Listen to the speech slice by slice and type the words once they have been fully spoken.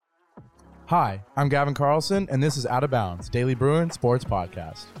Hi, I'm Gavin Carlson, and this is Out of Bounds, Daily Bruins Sports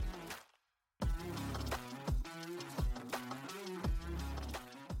Podcast.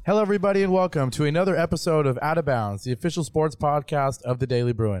 Hello, everybody, and welcome to another episode of Out of Bounds, the official sports podcast of the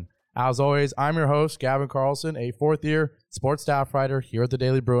Daily Bruin. As always, I'm your host, Gavin Carlson, a fourth-year sports staff writer here at the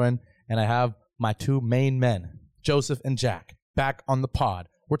Daily Bruin, and I have my two main men, Joseph and Jack, back on the pod.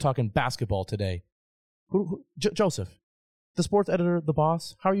 We're talking basketball today. Joseph, the sports editor, the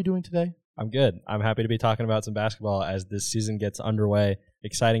boss, how are you doing today? I'm good. I'm happy to be talking about some basketball as this season gets underway.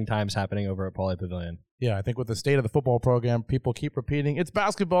 Exciting times happening over at Pauley Pavilion. Yeah, I think with the state of the football program, people keep repeating, it's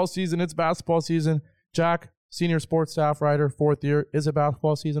basketball season, it's basketball season. Jack, senior sports staff writer, fourth year, is it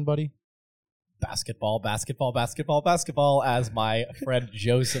basketball season, buddy? Basketball, as my friend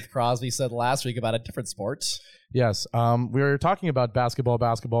Joseph Crosby said last week about a different sport. Yes, we were talking about basketball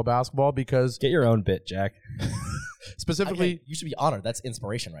because... Get your own bit, Jack. Specifically... Okay, you should be honored. That's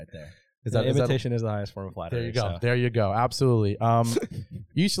inspiration right there. Imitation is the highest form of flattery. There you go. So. There you go. Absolutely.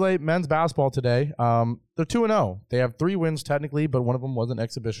 UCLA men's basketball today. They're 2-0. They have 3 wins technically, but one of them was an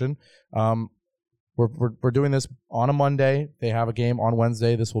exhibition. We're doing this on a Monday. They have a game on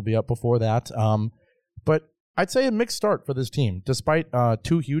Wednesday. This will be up before that. But I'd say a mixed start for this team, despite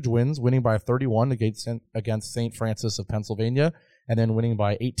 2 huge wins, winning by 31 against St. Francis of Pennsylvania, and then winning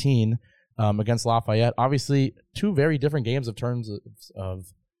by 18 against Lafayette. Obviously, 2 very different games in terms of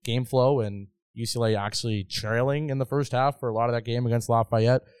game flow, and UCLA actually trailing in the first half for a lot of that game against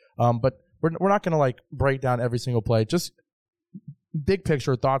Lafayette. But we're not going to break down every single play. Just big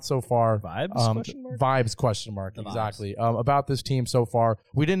picture thoughts so far. Vibes? Question mark. Exactly. About this team so far.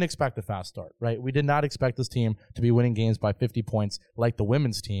 We didn't expect a fast start, right? We did not expect this team to be winning games by 50 points like the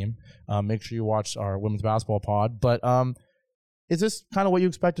women's team. Make sure you watch our women's basketball pod. But is this kind of what you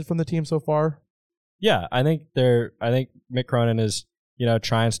expected from the team so far? Yeah, I think Mick Cronin is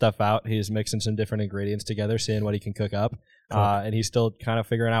trying stuff out. He's mixing some different ingredients together, seeing what he can cook up, and he's still kind of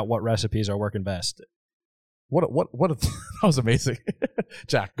figuring out what recipes are working best. What that was amazing.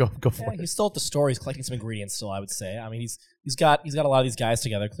 Jack, go for it. He's still at the store. He's collecting some ingredients still, I would say. I mean, he's got a lot of these guys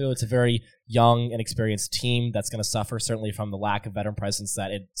together. Clearly, it's a very young and experienced team that's going to suffer certainly from the lack of veteran presence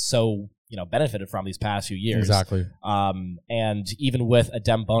that it so benefited from these past few years. Exactly. And even with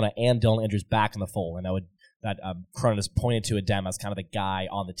Adem Bona and Dylan Andrews back in the fold, I know that Cronin has pointed to Adem as kind of the guy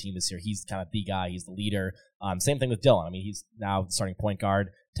on the team this year. He's kind of the guy. He's the leader. Same thing with Dylan. I mean, he's now starting point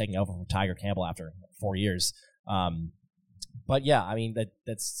guard, taking over from Tiger Campbell after 4 years. But yeah, I mean,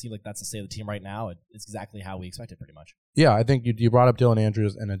 that seems like that's the state of the team right now. It's exactly how we expected, pretty much. Yeah, I think you brought up Dylan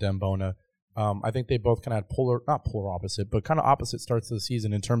Andrews and Adem Bona. I think they both kind of had not polar opposite, but kind of opposite starts to the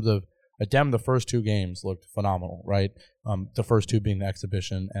season in terms of Adem. The first 2 games looked phenomenal, right? The first 2 being the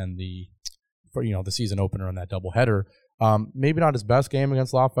exhibition and the season opener and that doubleheader. Maybe not his best game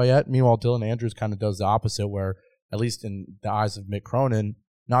against Lafayette. Meanwhile, Dylan Andrews kind of does the opposite, where at least in the eyes of Mick Cronin,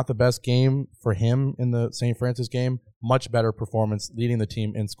 not the best game for him in the St. Francis game. Much better performance, leading the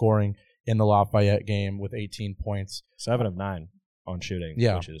team in scoring in the Lafayette game with 18 points. 7 of 9 on shooting,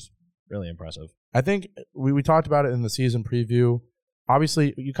 which is really impressive. I think we talked about it in the season preview.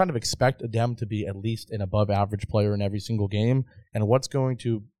 Obviously, you kind of expect Adem to be at least an above-average player in every single game. And what's going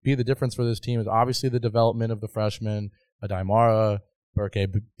to be the difference for this team is obviously the development of the freshmen, Adaimara, Berke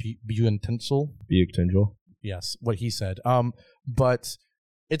Butentil. Yes, what he said. But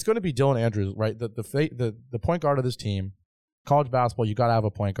it's going to be Dylan Andrews, right? The point guard of this team. College basketball, you got to have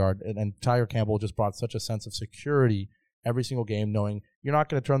a point guard. And Tiger Campbell just brought such a sense of security every single game, knowing you're not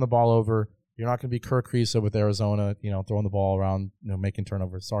going to turn the ball over. You're not going to be Kirk Kriisa with Arizona, throwing the ball around, making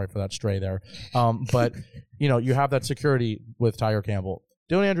turnovers. Sorry for that stray there. But, you have that security with Tiger Campbell.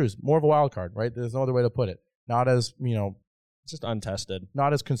 Dylan Andrews, more of a wild card, right? There's no other way to put it. Not as, just untested.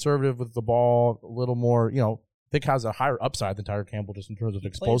 Not as conservative with the ball, a little more, I think has a higher upside than Tiger Campbell just in terms of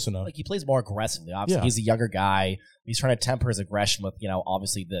explosiveness. He plays more aggressively. Obviously, He's a younger guy. He's trying to temper his aggression with,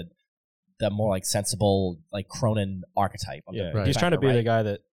 obviously the more Sensible Cronin archetype. He's trying to be the guy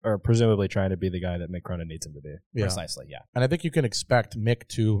that, or presumably trying to be the guy that Mick Cronin needs him to be. Yeah. Precisely, yeah. And I think you can expect Mick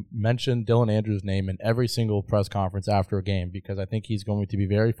to mention Dylan Andrews' name in every single press conference after a game, because I think he's going to be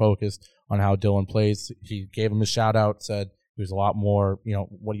very focused on how Dylan plays. He gave him a shout-out, said he was a lot more,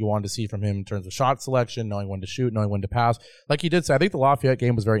 what you wanted to see from him in terms of shot selection, knowing when to shoot, knowing when to pass. Like he did say, I think the Lafayette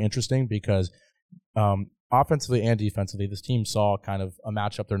game was very interesting because offensively and defensively, this team saw kind of a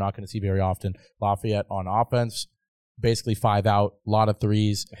matchup they're not going to see very often. Lafayette on offense, basically 5 out, a lot of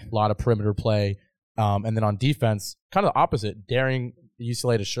threes, a lot of perimeter play. And then on defense, kind of the opposite, daring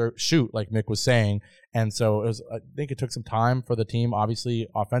UCLA to shoot, like Mick was saying. And so I think it took some time for the team, obviously,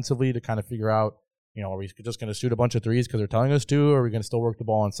 offensively, to kind of figure out are we just going to shoot a bunch of threes because they're telling us to, or are we going to still work the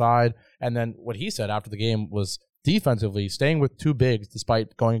ball inside? And then what he said after the game was defensively staying with 2 bigs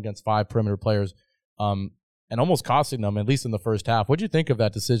despite going against 5 perimeter players and almost costing them, at least in the first half. What do you think of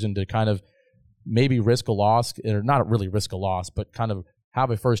that decision to kind of maybe risk a loss, or not really risk a loss, but kind of have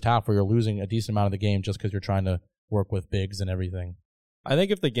a first half where you're losing a decent amount of the game just because you're trying to work with bigs and everything? I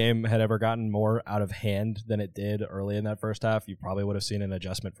think if the game had ever gotten more out of hand than it did early in that first half, you probably would have seen an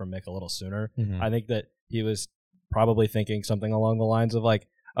adjustment from Mick a little sooner. Mm-hmm. I think that he was probably thinking something along the lines of like,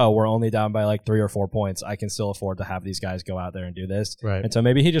 oh, we're only down by like 3 or 4 points. I can still afford to have these guys go out there and do this. Right. And so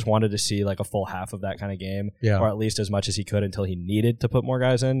maybe he just wanted to see like a full half of that kind of game, or at least as much as he could until he needed to put more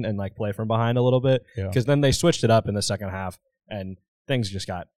guys in and like play from behind a little bit. Because then they switched it up in the second half and things just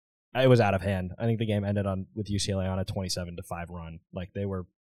it was out of hand. I think the game ended with UCLA on a 27-5 run. Like they were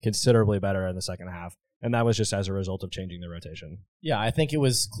considerably better in the second half, and that was just as a result of changing the rotation. Yeah, I think it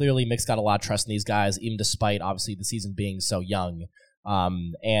was clearly Mick's got a lot of trust in these guys, even despite obviously the season being so young.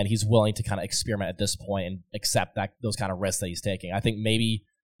 And he's willing to kind of experiment at this point and accept those kind of risks that he's taking. I think maybe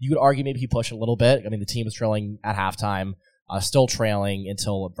you could argue maybe he pushed a little bit. I mean, the team was trailing at halftime, still trailing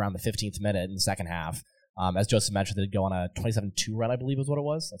until around the 15th minute in the second half. As Joseph mentioned, they did go on a 27-2 run, I believe is what it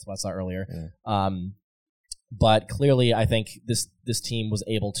was. That's what I saw earlier. Yeah. But clearly, I think this team was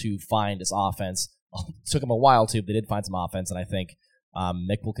able to find this offense. It took them a while to, but they did find some offense, and I think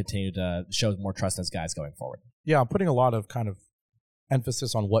Mick will continue to show more trust in his guys going forward. Yeah, I'm putting a lot of kind of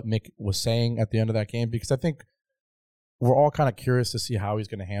emphasis on what Mick was saying at the end of that game, because I think we're all kind of curious to see how he's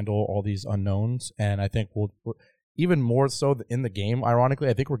going to handle all these unknowns, and I think we're even more so in the game. Ironically,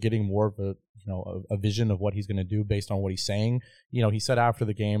 I think we're getting more of a vision of what he's going to do based on what he's saying. He said after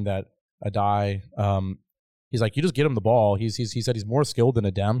the game that Adai, he's like, you just get him the ball. He said he's more skilled than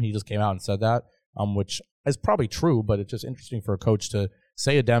Adem. He just came out and said that, which is probably true, but it's just interesting for a coach to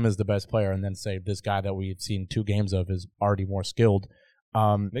say Adem is the best player and then say this guy that we've seen 2 games of is already more skilled.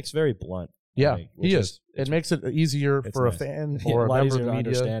 Mick's very blunt. Yeah, he is. It makes it easier for a fan or a member of the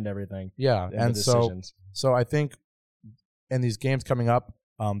media. Understand everything. Yeah, and so I think in these games coming up,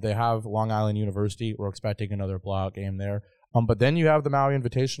 they have Long Island University. We're expecting another blowout game there. But then you have the Maui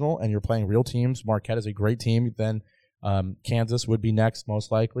Invitational, and you're playing real teams. Marquette is a great team. Then Kansas would be next,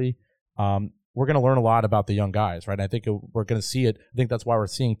 most likely. We're going to learn a lot about the young guys, right? I think we're going to see it. I think that's why we're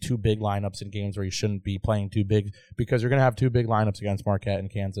seeing 2 big lineups in games where you shouldn't be playing 2 big, because you're going to have 2 big lineups against Marquette and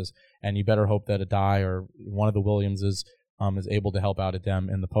Kansas, and you better hope that Adai or one of the Williamses is able to help out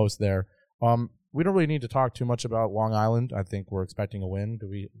Adem in the post there. We don't really need to talk too much about Long Island. I think we're expecting a win. Do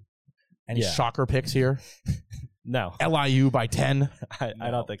we? Any shocker picks here? No. LIU by 10?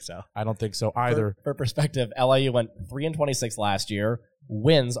 I don't think so. I don't think so either. For perspective, LIU went 3-26 last year.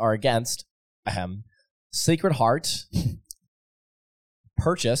 Wins are against Sacred Heart,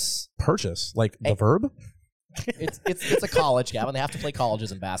 Purchase, like the verb? It's a college, Gavin. They have to play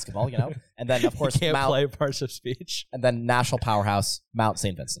colleges in basketball, And then, of course, can't play parts of speech. And then national powerhouse, Mount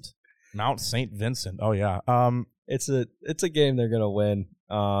St. Vincent. Mount St. Vincent. Oh, yeah. It's a game they're going to win.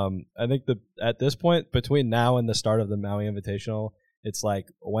 I think at this point, between now and the start of the Maui Invitational, it's like,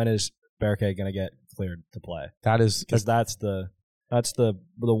 when is Berke going to get cleared to play? That is, because that's the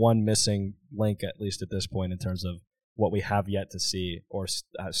one missing link, at least at this point, in terms of what we have yet to see or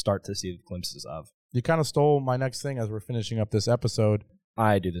start to see glimpses of. You kind of stole my next thing as we're finishing up this episode.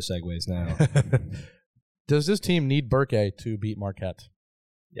 I do the segues now. Does this team need Berke to beat Marquette?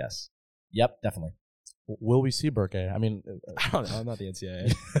 Yes. Yep, definitely. Will we see Berke? I mean, I don't know. I'm not the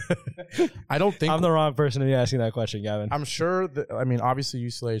NCAA. I don't think I'm the wrong person to be asking that question, Gavin. I'm sure that, obviously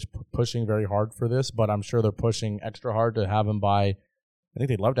UCLA is pushing very hard for this, but I'm sure they're pushing extra hard to have him by, I think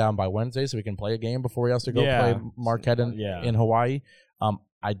they'd love to have him by Wednesday so we can play a game before he has to go play Marquette in Hawaii.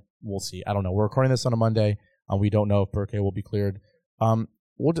 We'll see. I don't know. We're recording this on a Monday. We don't know if Berke will be cleared.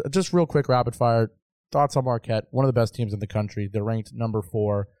 We'll just real quick rapid fire thoughts on Marquette. One of the best teams in the country. They're ranked number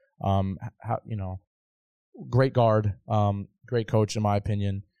 4. Great guard, great coach in my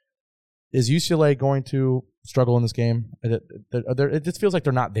opinion. Is UCLA going to struggle in this game? It just feels like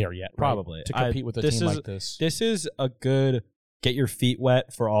they're not there yet. Probably right? To compete with a team like this. This is a good get your feet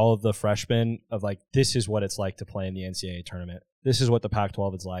wet for all of the freshmen of like, this is what it's like to play in the NCAA tournament. This is what the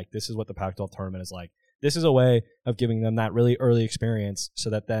Pac-12 is like. This is what the Pac-12 tournament is like. This is a way of giving them that really early experience so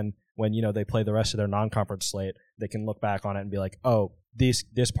that then when, they play the rest of their non-conference slate, they can look back on it and be like, oh, this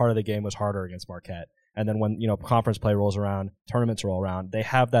part of the game was harder against Marquette. And then when, conference play rolls around, tournaments roll around, they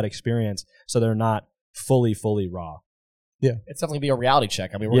have that experience so they're not fully raw. Yeah. It's definitely be a reality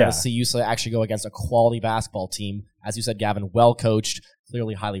check. We're going to see UCLA actually go against a quality basketball team. As you said, Gavin, well coached,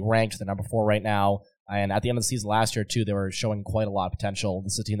 clearly highly ranked. They're number 4 right now. And at the end of the season last year, too, they were showing quite a lot of potential.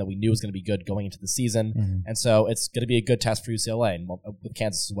 This is a team that we knew was going to be good going into the season. Mm-hmm. And so it's going to be a good test for UCLA, and with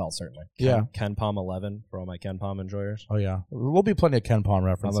Kansas as well, certainly. Ken Pom 11 for all my Ken Pom enjoyers. Oh, yeah. There'll be plenty of Ken Pom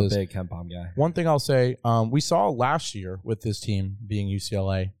references. I'm a big Ken Pom guy. One thing I'll say, we saw last year with this team being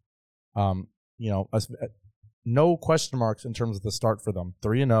UCLA, no question marks in terms of the start for them.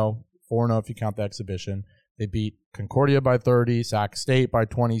 3-0, 4-0 if you count the exhibition. They beat Concordia by 30, Sac State by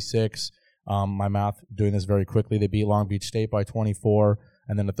 26. My math doing this very quickly. They beat Long Beach State by 24,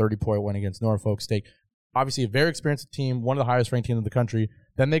 and then a 30-point win against Norfolk State. Obviously, a very experienced team, one of the highest-ranked teams in the country.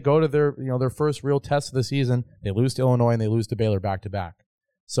 Then they go to their first real test of the season. They lose to Illinois and they lose to Baylor back-to-back.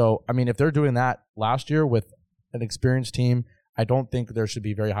 So, I mean, if they're doing that last year with an experienced team, I don't think there should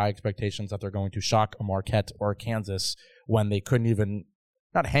be very high expectations that they're going to shock a Marquette or a Kansas when they couldn't even,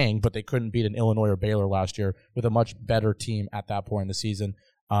 not hang, but they couldn't beat an Illinois or Baylor last year with a much better team at that point in the season.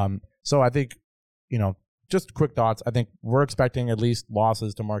 So I think, just quick thoughts. I think we're expecting at least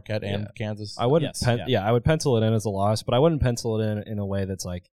losses to Marquette and Kansas. I wouldn't. I would pencil it in as a loss, but I wouldn't pencil it in a way that's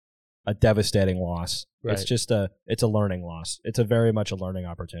like a devastating loss. Right. It's just it's a learning loss. It's very much a learning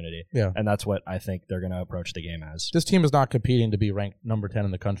opportunity. Yeah, and that's what I think they're going to approach the game as. This team is not competing to be ranked number 10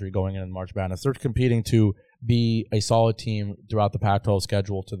 in the country going in March Madness. They're competing to be a solid team throughout the Pac-12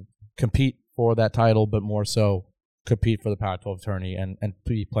 schedule to compete for that title, but more so compete for the Pac-12 tourney and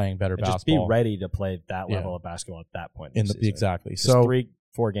be playing better basketball. Just be ready to play that level of basketball at that point in the season. Exactly. So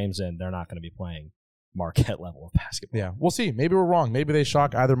 3-4 games in, they're not going to be playing Marquette level of basketball. Yeah, we'll see. Maybe we're wrong. Maybe they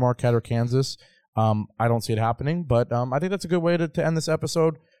shock either Marquette or Kansas. I don't see it happening, but I think that's a good way to end this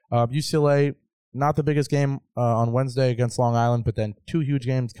episode. UCLA, not the biggest game on Wednesday against Long Island, but then 2 huge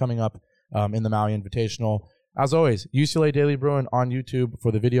games coming up in the Maui Invitational. As always, UCLA Daily Bruin on YouTube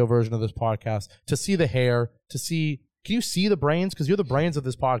for the video version of this podcast. To see the hair, can you see the brains? Because you're the brains of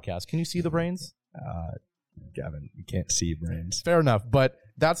this podcast. Can you see the brains? Gavin, you can't see brains. Fair enough, but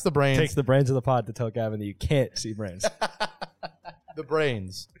that's the brains. It takes the brains of the pod to tell Gavin that you can't see brains. The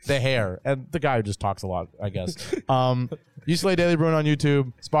brains, the hair, and the guy who just talks a lot, I guess. UCLA Daily Bruin on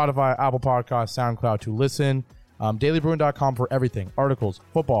YouTube, Spotify, Apple Podcasts, SoundCloud to listen. DailyBruin.com for everything. Articles,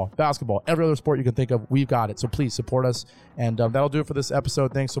 football, basketball, every other sport you can think of, we've got it. So please support us. And that'll do it for this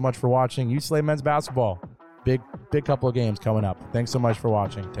episode. Thanks so much for watching. UCLA men's basketball. Big couple of games coming up. Thanks so much for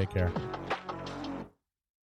watching. Take care.